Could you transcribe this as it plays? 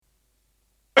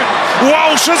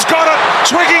Walsh has got it,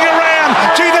 twigging around.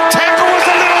 Gee, the tackle was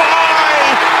a little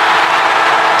high.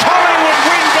 Collingwood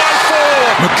win by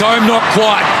 4. McComb not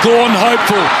quite. Gawn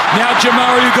hopeful. Now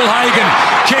Jamarra Ugle-Hagan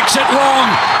kicks it long.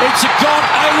 It's got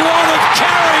a lot of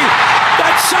carry.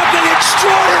 That's something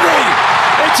extraordinary.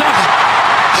 It's a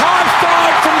high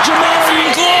five from Jamarra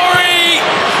Ugle. Glory!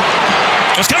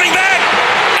 It's coming back.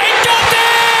 And got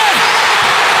there!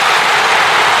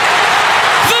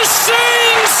 The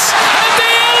Saints and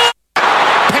the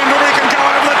Pendlebury can go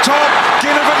over the top.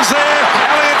 Ginnivan's there.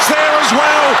 Elliott's there as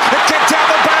well. It kicked out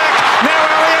the back. Now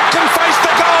Elliott can face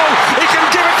the goal. He can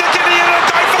give it to Gideon and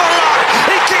go for the lock.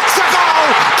 He kicks the goal.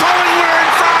 Collingwood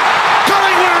in front.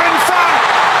 Collingwood in front.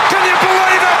 Can you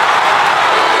believe it?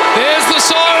 There's the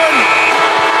siren.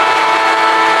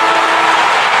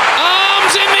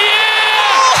 Arms in the air.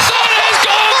 That has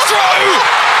gone through.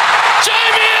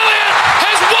 Jamie Elliott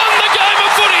has won the game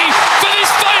of footy for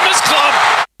this famous club.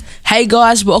 Hey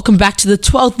guys, welcome back to the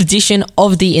 12th edition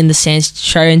of the In the Sands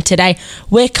show, and today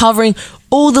we're covering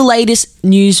all the latest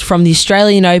news from the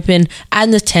Australian Open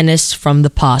and the tennis from the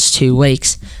past 2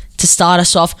 weeks. To start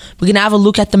us off, we're going to have a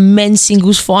look at the men's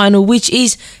singles final, which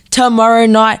is tomorrow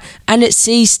night, and it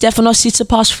sees Stefanos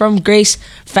Tsitsipas from Greece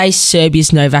face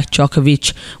Serbia's Novak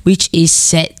Djokovic, which is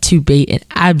set to be an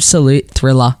absolute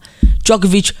thriller.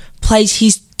 Djokovic plays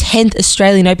his 10th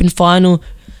Australian Open final,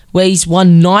 where he's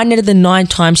won 9 out of the 9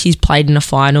 times he's played in a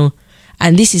final,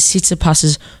 and this is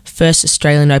Tsitsipas' first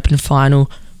Australian Open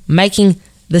final, making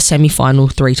the semi-final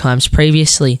 3 times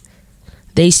previously.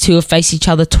 These two have faced each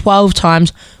other 12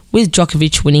 times, with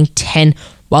Djokovic winning 10,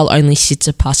 while only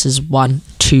Tsitsipas has won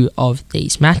 2 of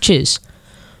these matches.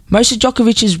 Most of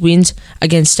Djokovic's wins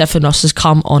against Stefanos has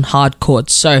come on hard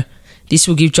courts, so this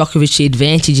will give Djokovic the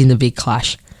advantage in the big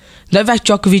clash. Novak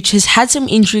Djokovic has had some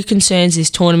injury concerns this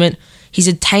tournament. He's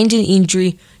attained an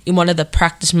injury in one of the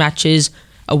practice matches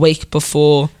a week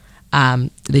before the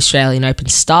Australian Open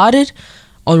started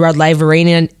on Rod Laver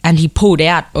Arena, and he pulled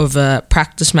out of a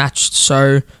practice match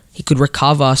so he could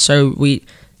recover. So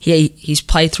he's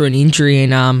played through an injury,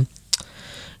 and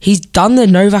he's done the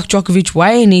Novak Djokovic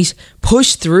way, and he's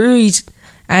pushed through. He's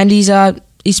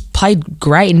played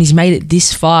great, and he's made it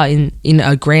this far in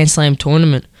a Grand Slam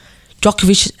tournament.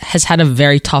 Djokovic has had a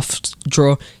very tough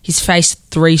draw. He's faced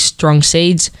 3 strong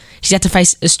seeds. He's had to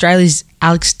face Australia's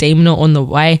Alex de Minaur on the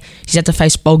way. He's had to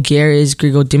face Bulgaria's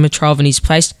Grigor Dimitrov, and he's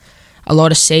faced a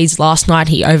lot of seeds. Last night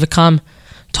he overcome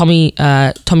Tommy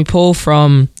Paul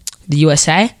from the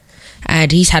USA,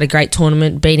 and he's had a great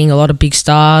tournament, beating a lot of big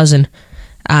stars, and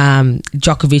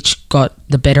Djokovic got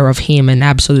the better of him and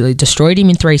absolutely destroyed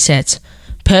him in 3 sets.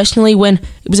 Personally, when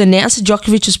it was announced that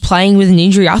Djokovic was playing with an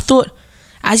injury, I thought,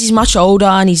 as he's much older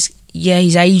and he's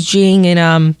aging,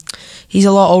 and he's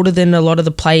a lot older than a lot of the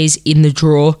players in the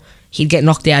draw, he'd get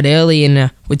knocked out early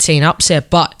and would see an upset.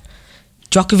 But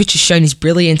Djokovic has shown his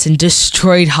brilliance and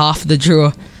destroyed half of the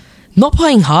draw. Not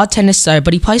playing hard tennis though,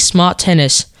 but he plays smart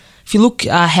tennis. If you look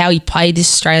how he played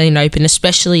this Australian Open,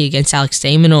 especially against Alex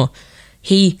de Minaur,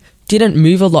 he didn't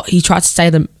move a lot. He tried to stay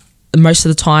the most of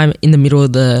the time in the middle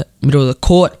of the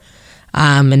court,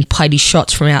 and played his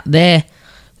shots from out there.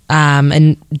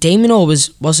 And de Minaur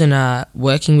wasn't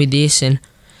working with this, and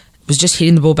was just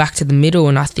hitting the ball back to the middle,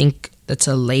 and I think that's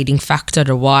a leading factor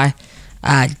to why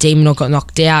de Minaur got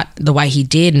knocked out the way he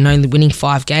did, and only winning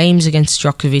 5 games against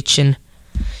Djokovic. And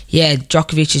yeah,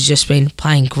 Djokovic has just been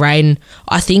playing great, and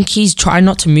I think he's trying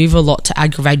not to move a lot to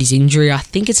aggravate his injury. I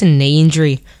think it's a knee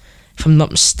injury, if I'm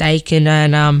not mistaken,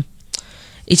 and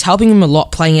it's helping him a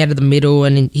lot playing out of the middle,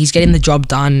 and he's getting the job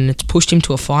done, and it's pushed him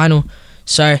to a final.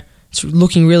 So it's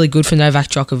looking really good for Novak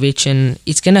Djokovic, and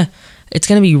it's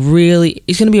gonna be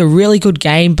a really good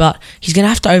game. But he's gonna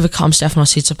have to overcome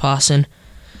Stefanos Tsitsipas, and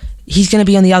he's gonna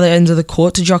be on the other end of the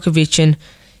court to Djokovic. And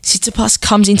Tsitsipas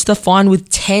comes into the final with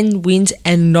 10 wins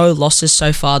and no losses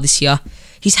so far this year.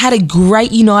 He's had a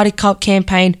great United Cup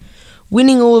campaign,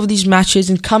 winning all of these matches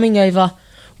and coming over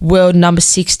world number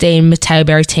 16 Matteo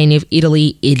Berrettini of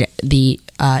Italy in the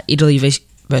Italy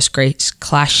versus Greece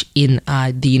clash in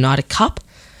the United Cup.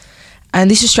 And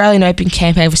this Australian Open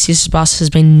campaign for Tsitsipas has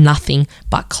been nothing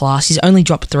but class. He's only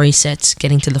dropped 3 sets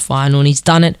getting to the final, and he's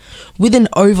done it with an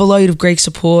overload of Greek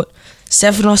support.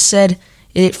 Stefanos said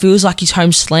it feels like his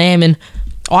home slam, and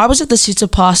I was at the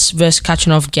Tsitsipas versus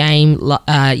Khachanov game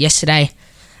yesterday,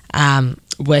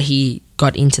 where he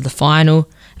got into the final.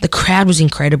 The crowd was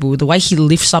incredible. The way he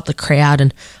lifts up the crowd,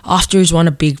 and after he's won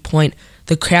a big point,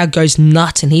 the crowd goes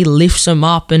nuts, and he lifts them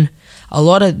up, and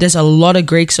there's a lot of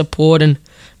Greek support, and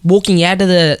walking out of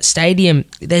the stadium,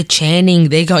 they're chanting,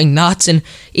 they're going nuts, and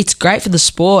it's great for the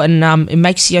sport, and it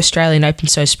makes the Australian Open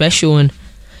so special. And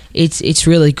it's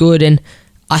really good, and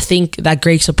I think that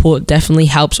Greek support definitely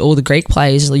helps all the Greek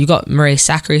players. You got Maria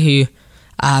Sakkari, who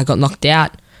got knocked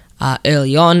out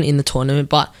early on in the tournament,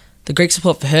 but the Greek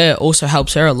support for her also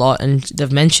helps her a lot, and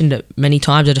they've mentioned it many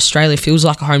times that Australia feels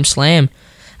like a home slam,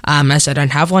 as they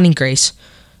don't have one in Greece.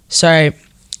 So,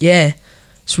 yeah,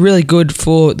 it's really good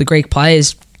for the Greek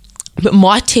players. But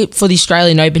my tip for the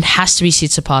Australian Open has to be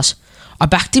Tsitsipas. I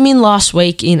backed him in last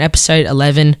week in episode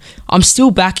 11. I'm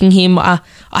still backing him. I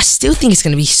still think it's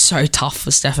going to be so tough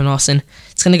for Stefanos, and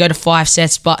it's going to go to 5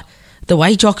 sets, but the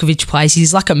way Djokovic plays,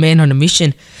 he's like a man on a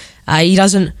mission. He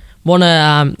doesn't want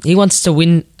to... he wants to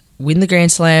win the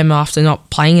Grand Slam after not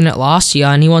playing in it last year,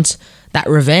 and he wants that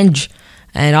revenge.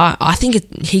 And I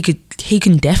think he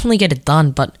can definitely get it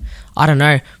done, but I don't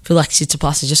know. I feel like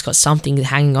Tsitsipas has just got something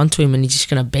hanging on to him, and he's just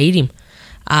going to beat him.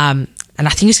 And I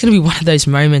think it's going to be one of those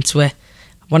moments where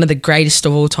one of the greatest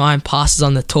of all time passes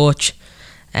on the torch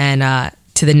and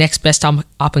to the next best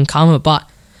up-and-comer. But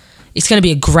it's going to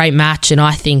be a great match, and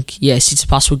I think,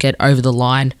 Tsitsipas will get over the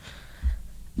line.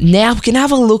 Now we can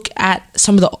have a look at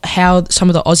how some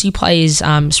of the Aussie players,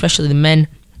 especially the men,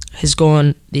 has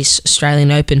gone this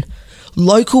Australian Open.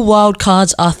 Local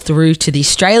wildcards are through to the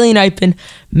Australian Open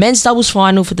men's doubles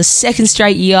final for the second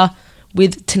straight year,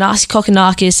 with Thanasi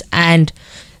Kokkinakis and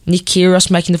Nick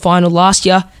Kyrgios making the final last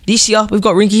year. This year, we've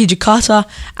got Rinky Hijikata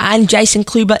and Jason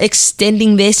Kluber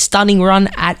extending their stunning run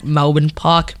at Melbourne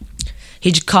Park.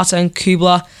 Hijikata and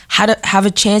Kubler have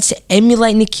a chance to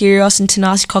emulate Nick Kyrgios and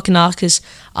Thanasi Kokkinakis'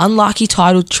 unlucky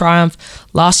title triumph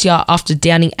last year after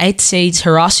downing 8 seeds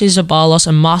Horacio Zabalos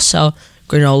and Marcel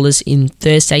Granollers in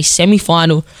Thursday's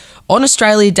semi-final on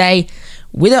Australia Day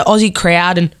with an Aussie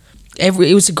crowd, and it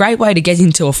was a great way to get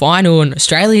into a final on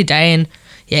Australia Day, and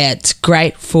it's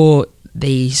great for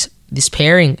this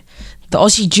pairing. The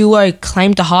Aussie duo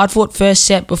claimed a hard-fought first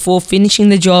set before finishing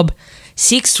the job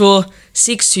 6-4,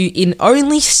 6-2 in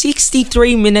only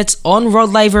 63 minutes on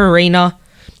Rod Laver Arena.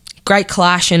 Great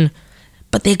clash,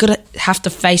 but they're going to have to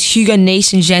face Hugo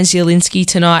Nys and Jan Zielinski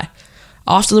tonight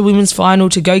after the women's final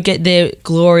to go get their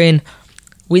glory and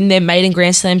win their maiden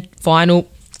Grand Slam final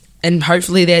and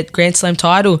hopefully their Grand Slam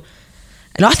title.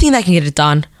 And I think they can get it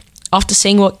done. After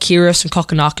seeing what Kyrgios and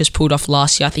Kokkinakis pulled off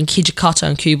last year, I think Hijikata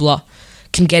and Kubler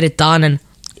can get it done, and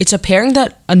it's a pairing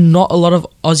that not a lot of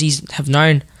Aussies have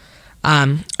known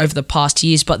over the past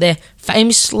years, but their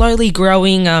fame is slowly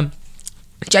growing.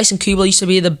 Jason Kubler used to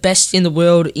be the best in the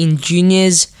world in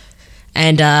juniors,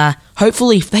 and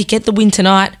hopefully if they get the win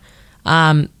tonight,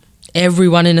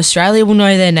 everyone in Australia will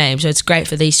know their name, so it's great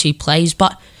for these two players,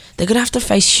 but they're going to have to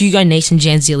face Hugo Nys and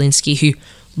Jan Zielinski, who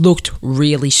looked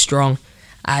really strong.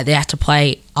 They had to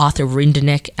play Arthur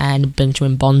Rinderknech and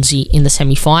Benjamin Bonzi in the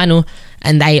semi-final,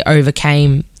 and they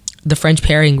overcame the French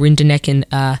pairing. Rinderknech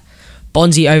and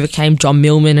Bonzi overcame John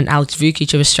Millman and Alex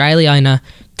Vukic of Australia in a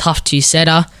tough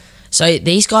 2-setter. So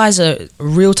these guys are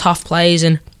real tough players,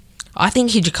 and I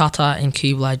think Hijikata and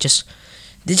Kubler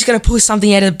they're just going to pull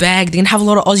something out of the bag. They're going to have a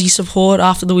lot of Aussie support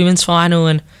after the women's final,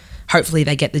 and hopefully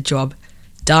they get the job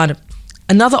done.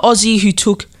 Another Aussie who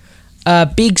took a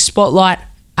big spotlight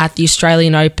at the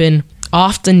Australian Open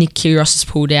after Nick Kyrgios has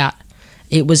pulled out,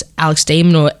 it was Alex de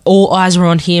Minaur. All eyes were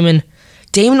on him, and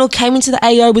de Minaur came into the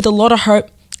AO with a lot of hope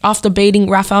after beating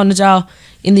Rafael Nadal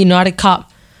in the United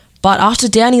Cup. But after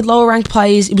downing lower-ranked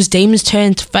players, it was de Minaur's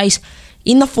turn to face,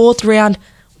 in the 4th round,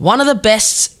 one of the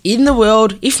best in the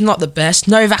world, if not the best,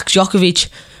 Novak Djokovic,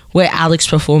 where Alex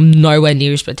performed nowhere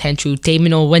near his potential. De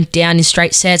Minaur went down in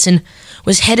straight sets and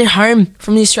was headed home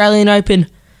from the Australian Open.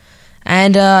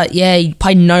 And he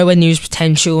played nowhere near his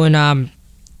potential, and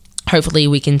hopefully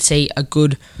we can see a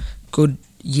good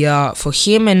year for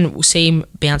him, and we'll see him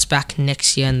bounce back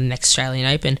next year in the next Australian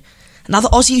Open. Another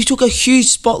Aussie who took a huge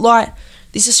spotlight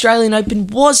this Australian Open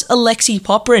was Alexei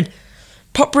Popyrin.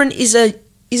 Popyrin is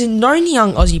a known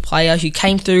young Aussie player who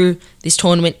came through this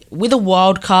tournament with a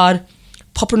wild card.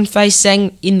 Popyrin faced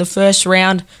Zheng in the first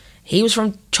round. He was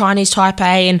from Chinese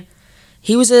Taipei, and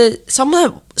he was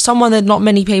someone that not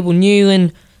many people knew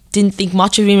and didn't think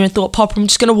much of him and thought Popyrin was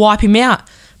just going to wipe him out.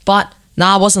 But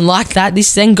it wasn't like that.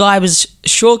 This Zheng guy was a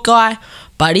short guy,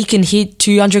 but he can hit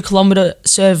 200-kilometer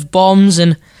serve bombs,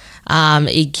 and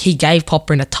he gave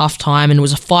Popyrin a tough time, and it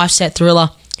was a 5-set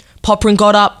thriller. Popyrin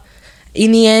got up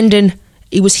in the end, and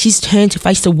it was his turn to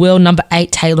face the world number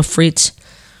 8 Taylor Fritz,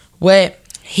 where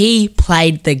he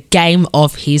played the game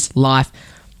of his life.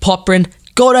 Popyrin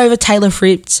got over Taylor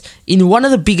Fritz in one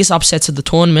of the biggest upsets of the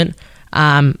tournament,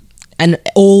 and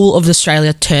all of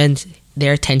Australia turned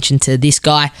their attention to this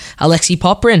guy, Alexei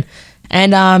Popyrin.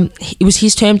 And it was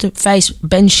his turn to face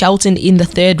Ben Shelton in the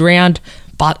 3rd round,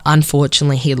 but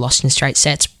unfortunately he lost in straight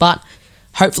sets. But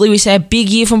hopefully we see a big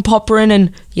year from Popyrin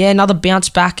and, another bounce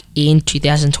back in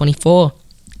 2024.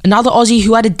 Another Aussie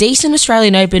who had a decent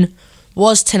Australian Open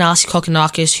was Thanasi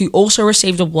Kokkinakis, who also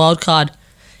received a wildcard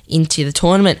into the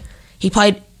tournament. He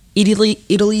played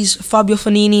Italy's Fabio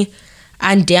Fognini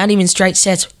and downed him in straight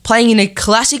sets, playing in a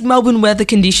classic Melbourne weather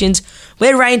conditions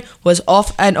where rain was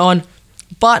off and on.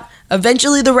 But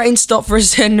eventually the rain stopped for a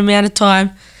certain amount of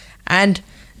time and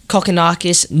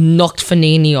Kokkinakis knocked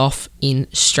Fognini off in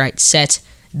straight sets.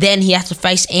 Then he had to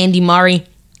face Andy Murray,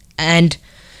 and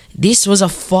this was a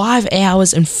 5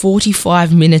 hours and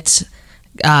 45 minutes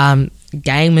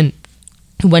game, and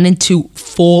went into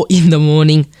 4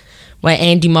 a.m, where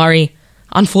Andy Murray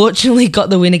unfortunately got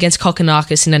the win against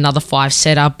Kokkinakis in another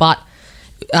 5-setter, but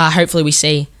hopefully we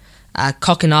see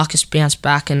Kokkinakis bounce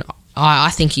back, and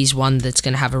I think he's one that's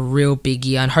going to have a real big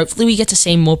year, and hopefully we get to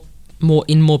see more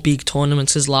big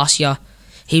tournaments, because last year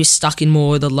he was stuck in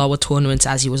more of the lower tournaments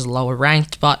as he was lower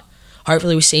ranked, but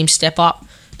hopefully we see him step up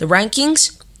the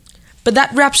rankings. But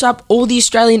that wraps up all the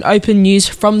Australian Open news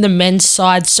from the men's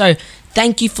side, so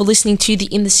thank you for listening to the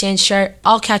In the Sand show.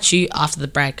 I'll catch you after the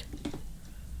break.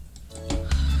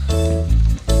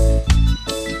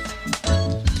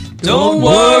 Don't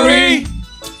worry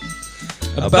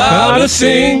about a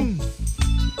thing,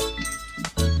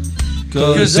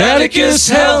 'cause Atticus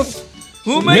Health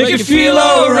will make you feel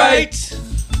alright.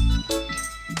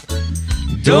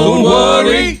 Don't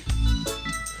worry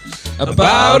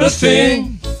about a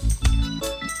thing,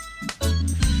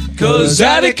 'cause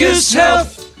Atticus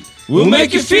Health will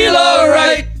make you feel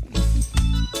alright.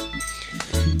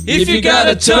 If you got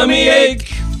a tummy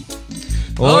ache,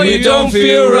 or you don't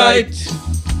feel right,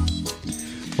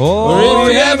 or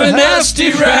if you have a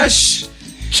nasty rash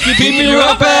keeping you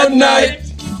up at night,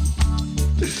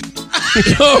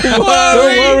 don't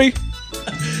worry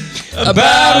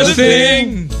about a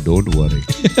thing. Don't worry.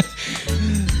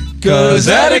 'Cause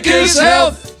Atticus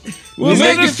Health will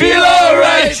make you feel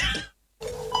alright.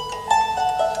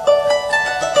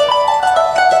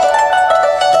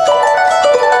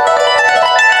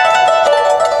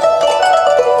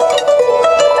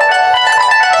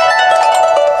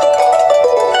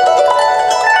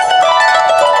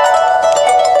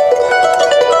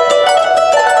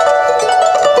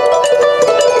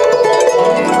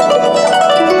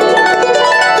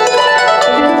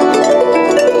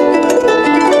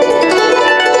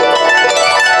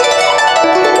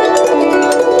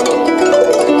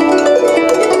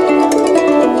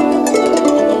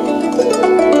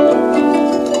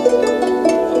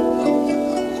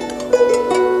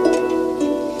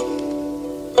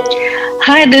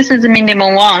 Hi, this is Mindy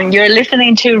Wang. You're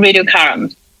listening to Radio Karam.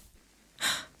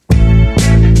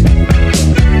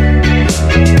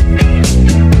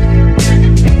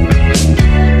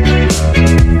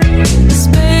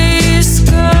 Space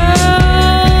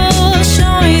girl,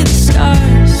 show me the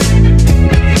stars.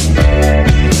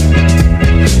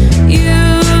 You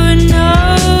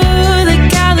know the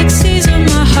galaxies of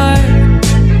my heart.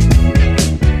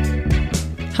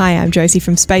 Hi, I'm Josie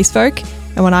from Spacefolk,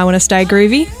 and when I want to stay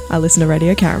groovy, I listen to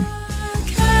Radio Karam.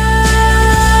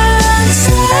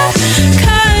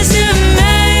 Cause you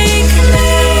make me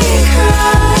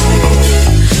cry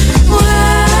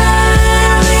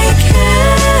when we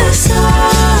kiss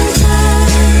our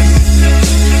death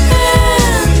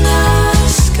in the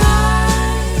sky.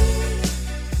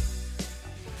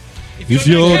 If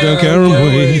you're down Karen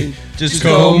Way, just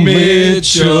call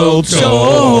Mitchell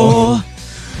Tor.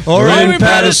 Or in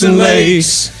Patterson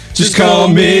Lakes, just call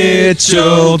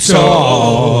Mitchell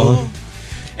Tor.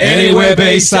 Anywhere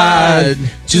Bayside,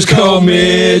 just call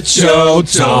Mitchell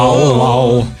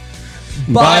Tor.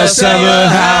 Buy or sell a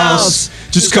house,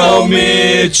 just call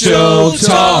Mitchell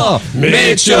Tor.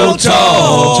 Mitchell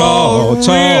Tor.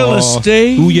 Real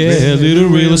estate. Ooh yeah, little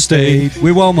real estate.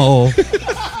 We want more. We've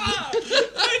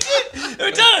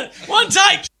done it! One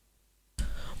take!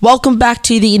 Welcome back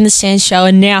to the In the Sand show,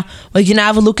 and now we're going to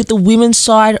have a look at the women's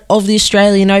side of the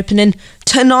Australian Open, and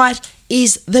tonight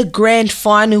is the grand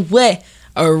final where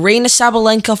Aryna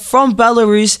Sabalenka from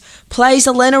Belarus plays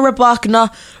Elena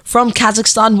Rybakina from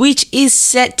Kazakhstan, which is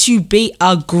set to be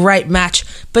a great match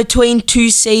between two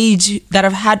seeds that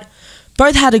have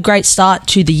both had a great start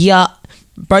to the year,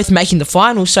 both making the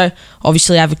final, so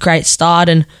obviously have a great start,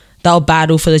 and they'll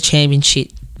battle for the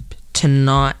championship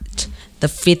tonight. The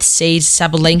 5th seed,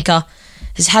 Sabalenka,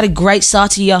 has had a great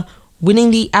start to the year, winning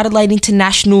the Adelaide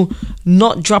International,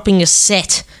 not dropping a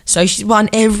set. So she's won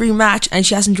every match and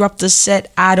she hasn't dropped a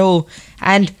set at all.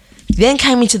 And then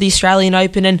came into the Australian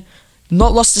Open and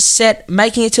not lost a set,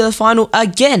 making it to the final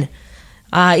again.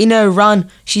 In her run,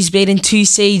 she's beaten 2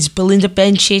 seeds, Belinda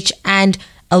Bencic and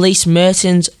Elise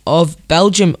Mertens of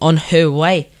Belgium on her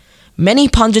way. Many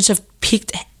pundits have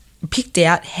picked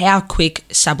out how quick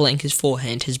Sabalenka's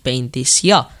forehand has been this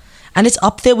year, and it's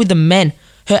up there with the men.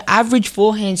 Her average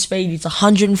forehand speed is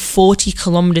 140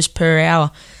 kilometers per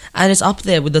hour, and it's up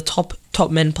there with the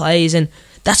top men players, and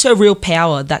that's her real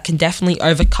power that can definitely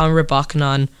overcome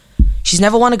Rybakina. And she's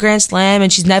never won a Grand Slam,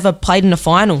 and she's never played in a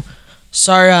final,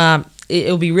 so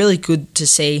it'll be really good to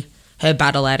see her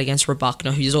battle out against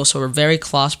Rybakina, who's also a very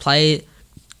class player,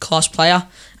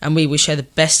 and we wish her the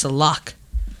best of luck.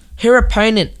 Her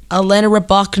opponent, Elena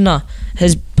Rybakina,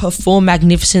 has performed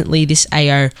magnificently this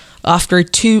AO after a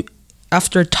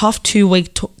tough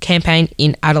 2-week campaign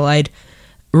in Adelaide.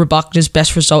 Rybakina's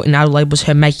best result in Adelaide was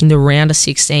her making the round of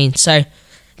 16. So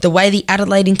the way the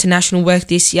Adelaide International worked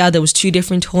this year, there was 2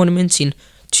 different tournaments in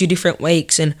 2 different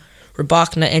weeks, and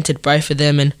Rybakina entered both of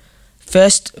them. And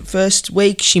first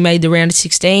week she made the round of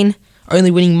 16, only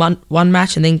winning one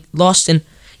match and then lost. And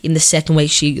in the second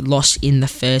week she lost in the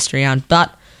first round.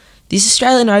 But this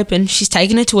Australian Open, she's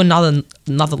taken it to another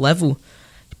level,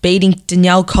 beating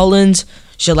Danielle Collins,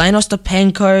 Jelena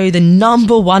Ostapenko, the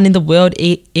number 1 in the world,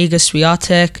 Iga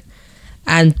Swiatek,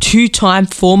 and 2-time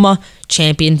former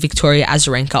champion Victoria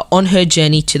Azarenka on her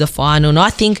journey to the final. And I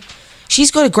think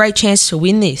she's got a great chance to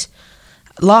win this.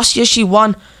 Last year she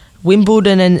won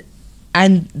Wimbledon,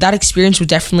 and that experience will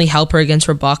definitely help her against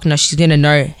Rybakina. She's going to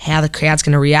know how the crowd's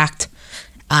going to react.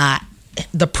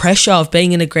 The pressure of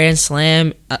being in a Grand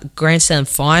Slam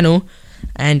final,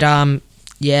 and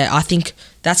I think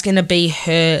that's going to be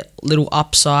her little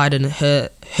upside and her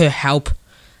help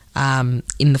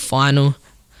in the final.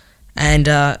 And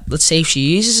let's see if she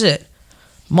uses it.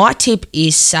 My tip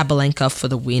is Sabalenka for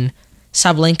the win.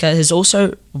 Sabalenka has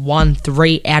also won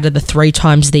 3 out of the 3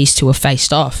 times these two have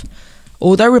faced off.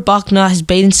 Although Rybakina has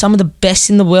beaten some of the best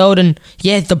in the world, and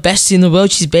the best in the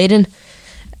world she's beaten,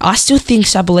 I still think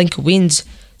Sabalenka wins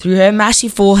through her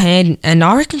massive forehand, and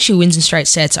I reckon she wins in straight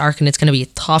sets. I reckon it's going to be a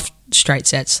tough straight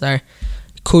sets, though.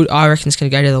 I reckon it's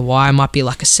going to go to the wire. Might be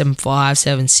like a 7-5,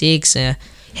 7-6,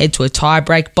 head to a tie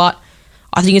break, but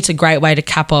I think it's a great way to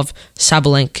cap off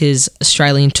Sabalenka's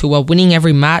Australian tour, winning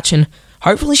every match, and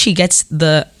hopefully she gets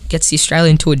the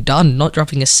Australian tour done, not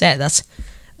dropping a set. That's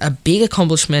a big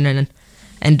accomplishment,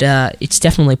 and it's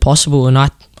definitely possible, and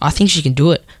I think she can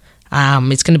do it.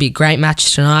 It's going to be a great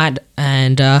match tonight,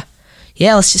 and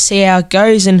let's just see how it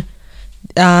goes. And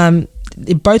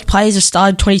both players have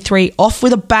started 23 off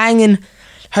with a bang, and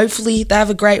hopefully they have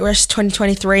a great rest of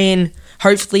 2023, and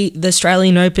hopefully the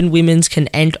Australian Open Women's can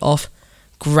end off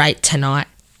great tonight.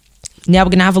 Now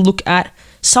we're going to have a look at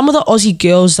some of the Aussie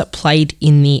girls that played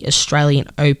in the Australian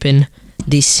Open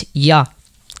this year.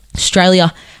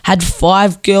 Australia had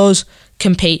 5 girls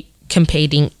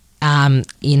competing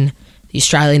in the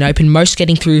Australian Open, most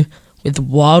getting through with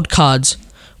wild cards,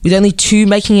 with only 2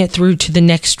 making it through to the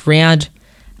next round,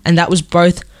 and that was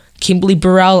both Kimberly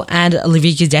Burrell and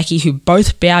Olivia Gadecki, who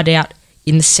both bowed out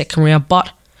in the second round. But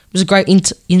it was a great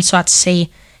insight to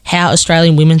see how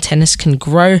Australian women's tennis can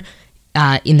grow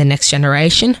in the next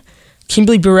generation.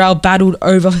 Kimberly Burrell battled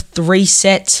over 3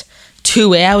 sets,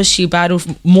 2 hours. She battled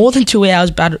more than 2 hours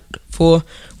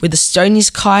with Estonia's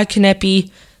Kaia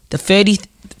Kanepi, the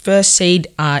 31st seed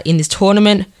in this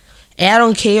tournament, out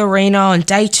on Key Arena on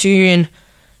day 2,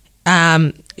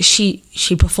 and she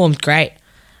performed great.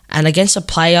 And against a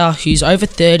player who's over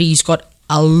 30, he's got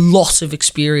a lot of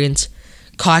experience.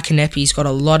 Kaia Kanepi's got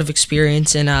a lot of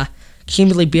experience, and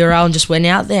Kimberly Burrell just went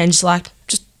out there and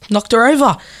just knocked her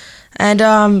over. And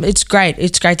it's great.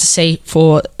 It's great to see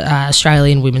for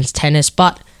Australian women's tennis,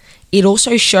 but it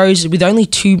also shows with only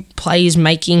 2 players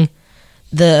making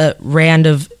the round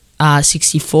of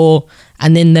 64,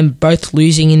 and then them both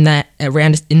losing in that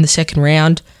round in the second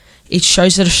round, it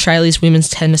shows that Australia's women's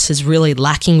tennis is really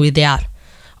lacking without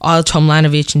Ayla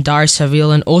Tomljanovic and Daria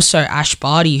Saville, and also Ash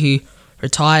Barty, who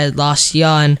retired last year.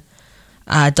 And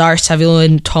Daria Saville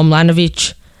and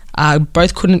Tomljanovic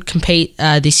both couldn't compete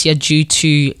this year due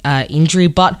to injury,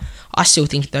 but I still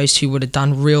think those 2 would have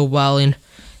done real well in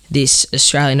this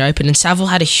Australian Open. And Saville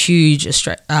had a huge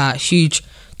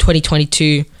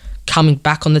 2022 coming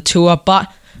back on the tour,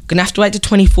 but going to have to wait to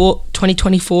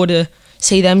 2024 to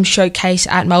see them showcase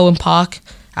at Melbourne Park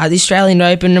at the Australian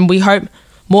Open, and we hope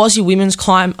more Aussie women's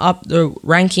climb up the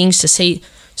rankings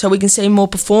so we can see more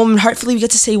perform, and hopefully we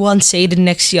get to see 1 seeded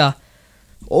next year.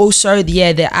 Also,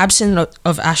 the absence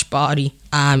of Ash Barty,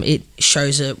 it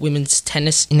shows that women's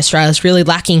tennis in Australia is really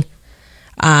lacking,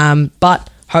 but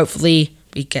hopefully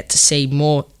we get to see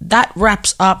more. That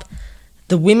wraps up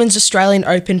the Women's Australian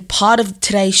Open part of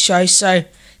today's show, so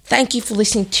thank you for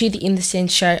listening to the In The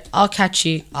Sense Show. I'll catch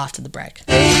you after the break.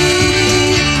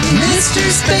 Mr.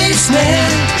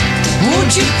 Spaceman,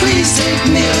 won't you please take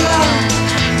me along?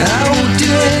 I won't do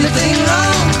anything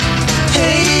wrong.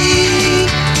 Hey,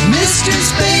 Mr.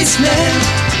 Spaceman,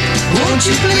 won't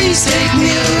you please take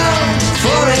me along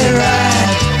for a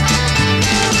ride?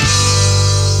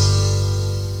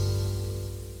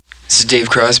 This is Dave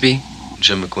Crosby,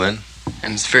 Jim McGlynn,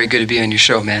 and it's very good to be on your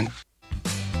show, man.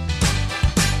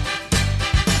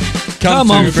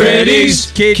 Come on, Freddy's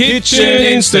Kitchen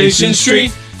in Station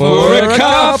Street for a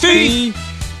coffee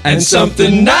and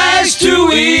something nice to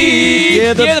eat.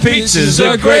 Yeah, the pizzas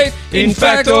are great. In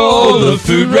fact, all the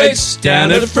food rates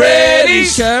down at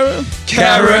Freddy's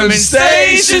Carrum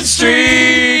Station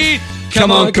Street.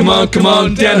 Come on, come on, come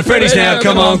on, down to Freddy's now.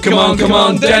 Come on, come on, come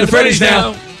on, down to Freddy's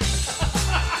now.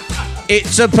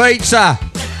 It's a pizza.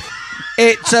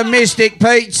 It's a Mystic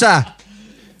Pizza.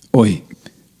 Oi,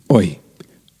 oi,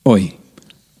 oi,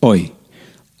 oi.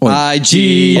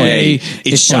 IGA,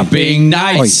 it's shopping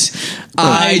nights.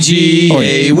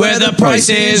 IGA, where the price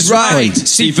is right.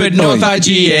 Seaford North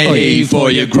IGA,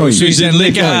 for your groceries and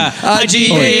liquor.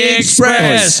 IGA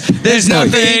Express, there's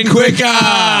nothing quicker.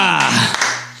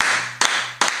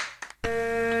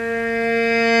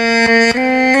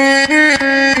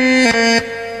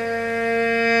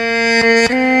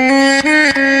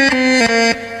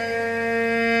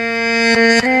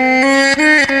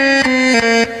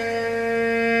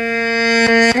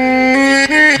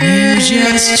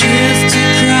 Just drift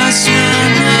across my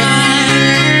mind,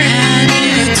 and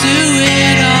you do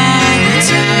it all the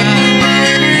time.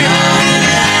 All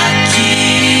that I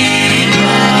keep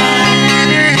on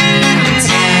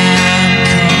time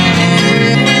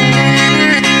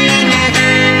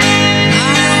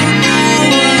I don't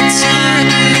know what time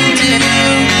will do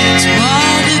to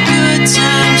all the good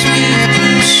times we've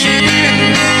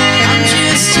pursued. I'm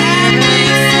just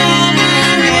happy for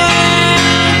my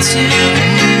world to.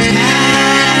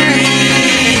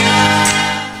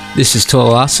 This is Tor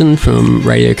Larson from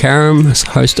Radio Carrum,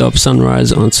 host of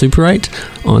Sunrise on Super 8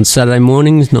 on Saturday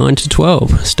mornings 9 to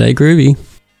 12. Stay groovy.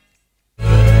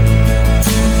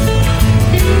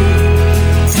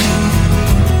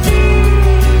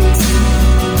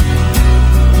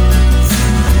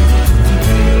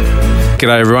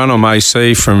 G'day everyone, I'm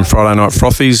AC from Friday Night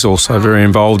Frothies, also very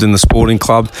involved in the sporting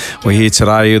club. We're here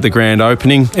today at the grand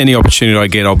opening. Any opportunity I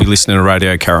get, I'll be listening to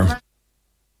Radio Carrum.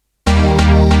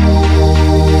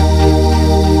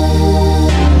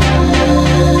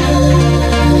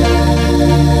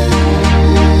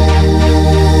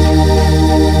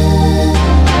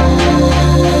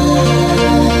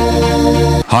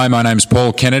 Hi, my name's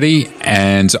Paul Kennedy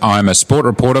and I'm a sport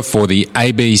reporter for the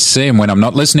ABC, and when I'm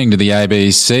not listening to the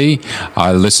ABC,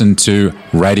 I listen to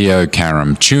Radio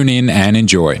Carrum. Tune in and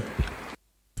enjoy.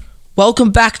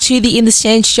 Welcome back to the In the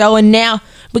Stand show, and now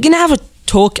we're going to have a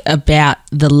talk about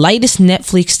the latest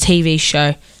Netflix TV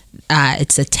show.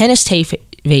 It's a tennis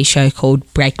TV show called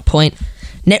Breakpoint.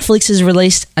 Netflix has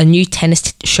released a new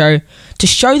tennis show to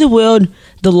show the world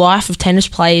the life of tennis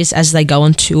players as they go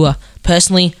on tour.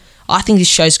 Personally, I think this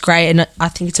show's great, and I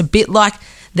think it's a bit like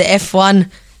the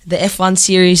F1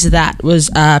 series that was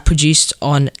produced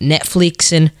on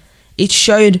Netflix, and it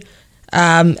showed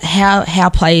how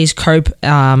players cope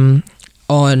on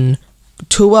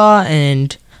tour,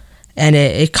 and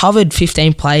it covered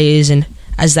 15 players and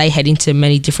as they head into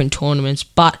many different tournaments.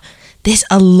 But there's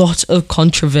a lot of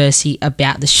controversy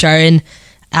about the show, and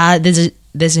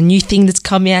there's a new thing that's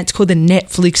coming out. It's called the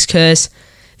Netflix curse.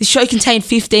 The show contained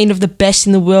 15 of the best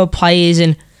in the world players,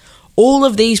 and all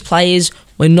of these players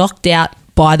were knocked out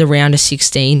by the round of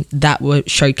 16 that were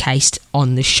showcased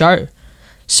on the show.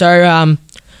 So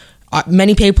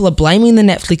many people are blaming the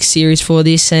Netflix series for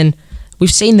this, and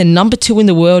we've seen the number 2 in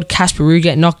the world, Casper Ruud,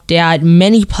 get knocked out.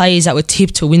 Many players that were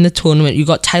tipped to win the tournament. You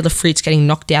got Taylor Fritz getting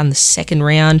knocked out in the second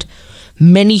round.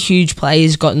 Many huge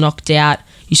players got knocked out.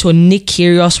 You saw Nick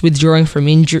Kyrgios withdrawing from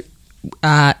injury.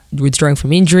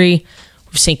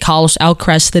 We've seen Carlos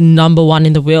Alcaraz, the number 1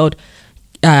 in the world.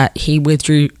 He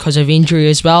withdrew because of injury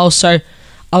as well. So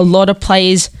a lot of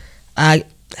players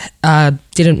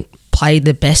didn't play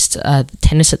the best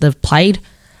tennis that they've played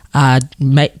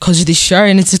because of this show.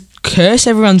 And it's a curse,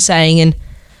 everyone's saying. And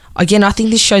again, I think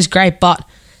this show's great, but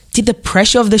did the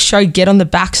pressure of the show get on the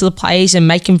backs of the players and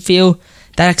make them feel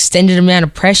that extended amount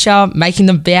of pressure, making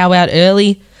them bow out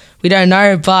early? We don't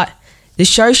know, but the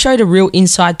show showed a real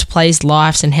insight to players'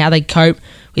 lives and how they cope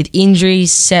with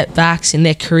injuries, setbacks in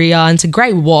their career. And it's a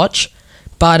great watch,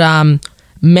 but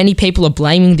many people are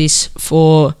blaming this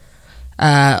for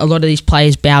a lot of these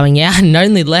players bowing out, and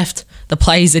only left the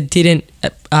players that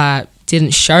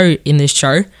didn't show in this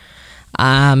show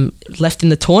left in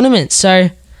the tournament. So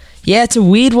Yeah, it's a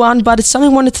weird one, but it's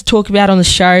something I wanted to talk about on the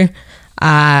show.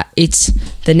 It's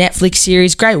the Netflix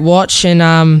series. Great watch.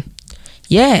 And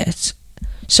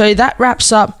so that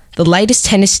wraps up the latest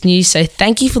tennis news. So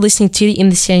thank you for listening to the In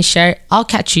the Stand show. I'll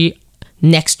catch you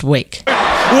next week.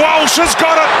 Walsh has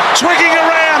got it, twigging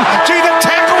around. Gee, the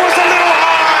tackle was a little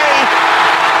high.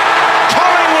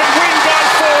 Collingwood win by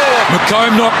 4.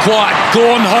 McComb not quite.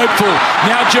 Gawn hopeful.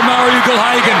 Now Jamari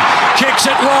Ugle-Hagan kicks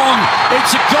it long.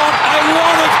 It's got a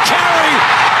lot of carry.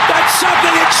 That's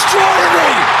something extraordinary.